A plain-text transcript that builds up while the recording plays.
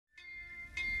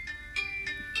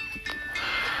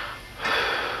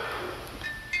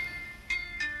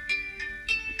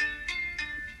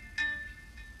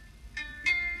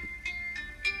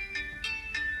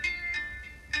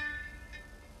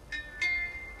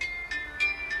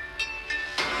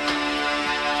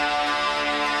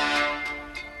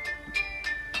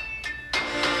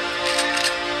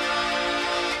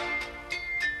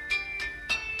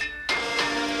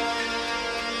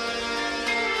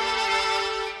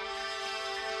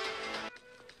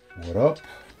What up?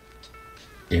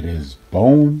 It is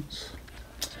Bones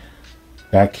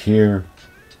back here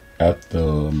at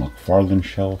the McFarlane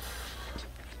shelf.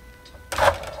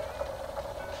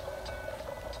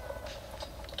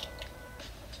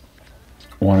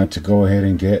 Wanted to go ahead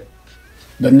and get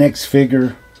the next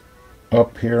figure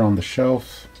up here on the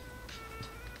shelf.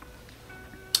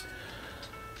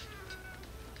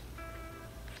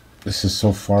 This is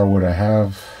so far what I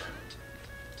have.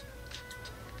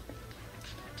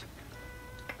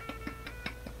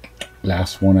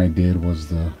 Last one I did was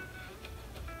the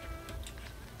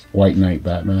White Knight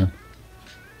Batman.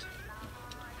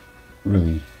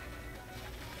 Really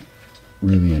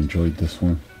enjoyed this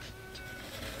one.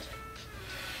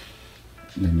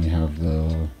 Then you have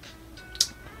the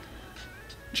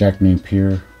Jack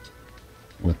Napier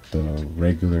with the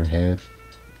regular head,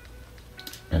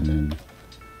 and then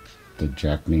the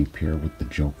Jack Napier with the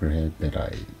Joker head that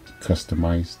I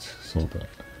customized so the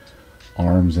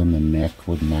arms and the neck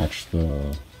would match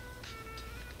the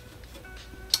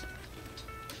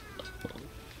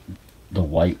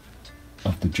white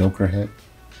of the Joker head.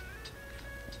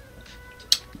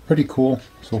 Pretty cool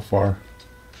so far.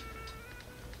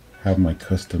 Have my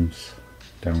customs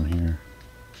down here.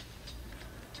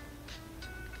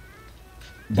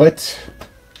 But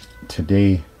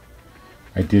today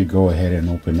I did go ahead and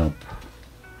open up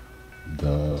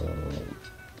the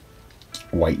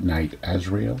White Knight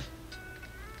Azreal.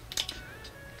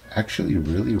 Actually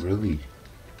really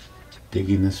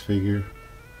digging this figure.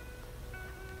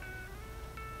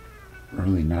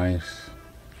 Really nice.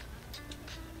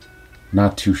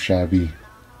 Not too shabby.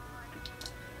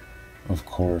 Of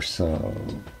course,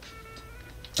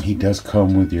 he does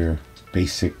come with your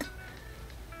basic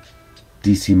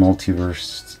DC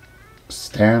Multiverse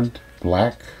stand,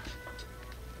 black.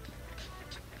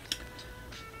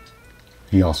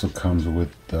 He also comes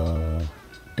with the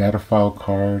data file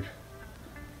card.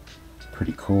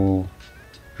 Pretty cool.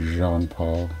 Jean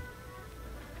Paul.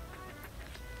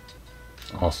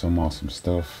 Awesome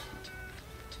stuff.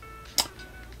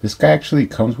 This guy actually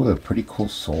comes with a pretty cool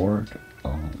sword.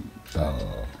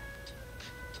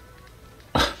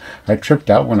 I tripped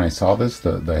out when I saw this.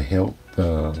 The hilt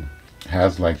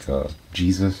has like a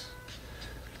Jesus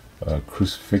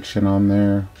crucifixion on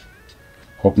there.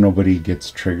 Hope nobody gets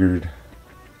triggered.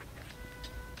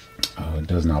 It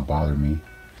does not bother me,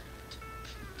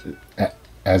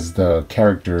 as the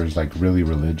character is like really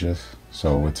religious,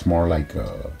 so it's more like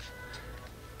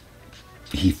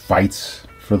he fights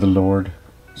for the Lord,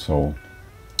 so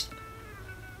I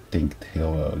think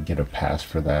he'll get a pass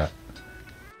for that.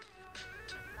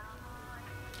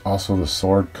 Also, the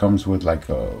sword comes with like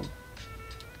a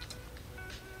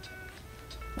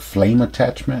flame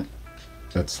attachment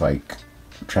that's like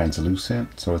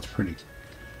translucent, so it's pretty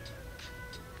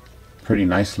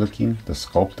nice looking. The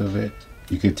sculpt of it,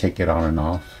 you could take it on and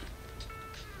off.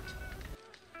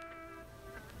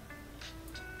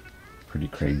 Pretty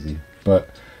crazy. But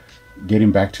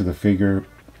getting back to the figure,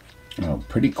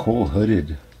 pretty cool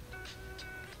hooded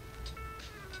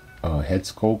head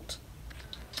sculpt.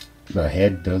 The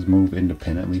head does move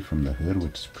independently from the hood,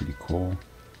 which is pretty cool.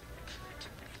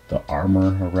 The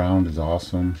armor around is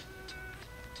awesome.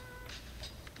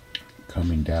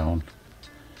 Coming down.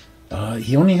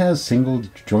 He only has single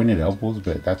jointed elbows,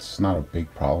 but that's not a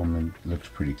big problem. It looks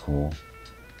pretty cool.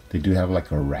 They do have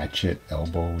like a ratchet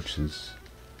elbow, which is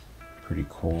pretty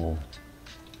cool.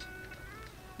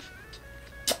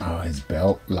 His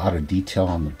belt, a lot of detail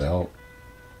on the belt.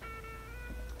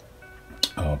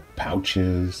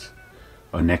 Pouches,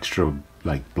 an extra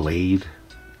like blade,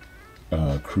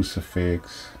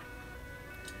 crucifix.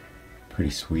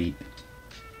 Pretty sweet.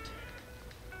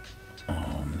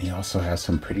 He also has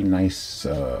some pretty nice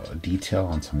detail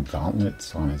on some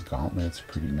gauntlets, on his gauntlets.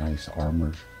 Pretty nice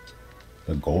armor.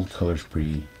 The gold color's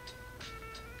pretty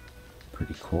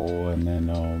cool. And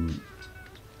then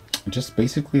just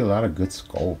basically a lot of good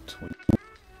sculpt.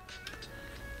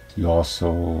 You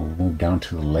also move down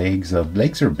to the legs. The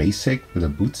legs are basic, but the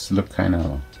boots look kind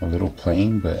of a little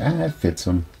plain, but it fits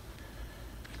them.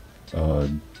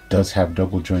 Does have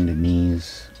double jointed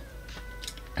knees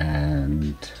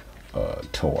and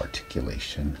toe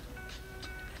articulation.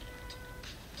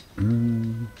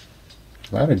 A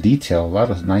lot of detail, a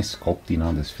lot of nice sculpting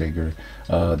on this figure.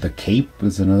 The cape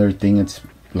is another thing. It's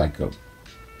like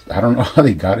I don't know how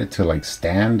they got it to like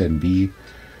stand and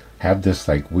have this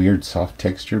like weird soft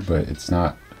texture, but it's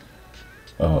not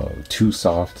too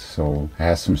soft, so it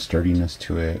has some sturdiness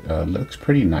to it. Looks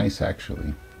pretty nice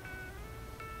actually.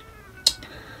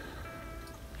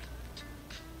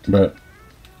 But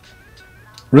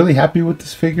really happy with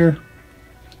this figure.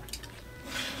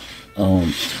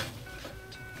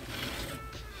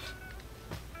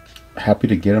 happy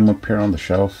to get them up here on the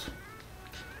shelf.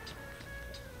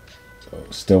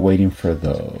 Still waiting for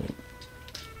the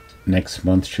next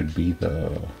month. Should be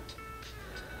the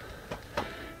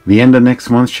end of next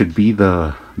month should be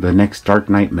the next Dark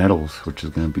Knight Metals, which is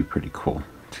going to be pretty cool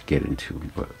to get into.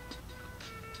 But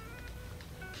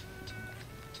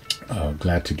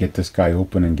glad to get this guy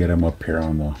open and get him up here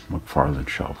on the McFarlane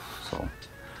shelf. So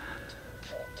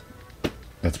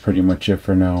that's pretty much it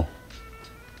for now.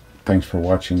 Thanks for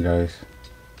watching, guys.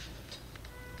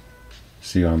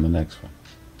 See you on the next one.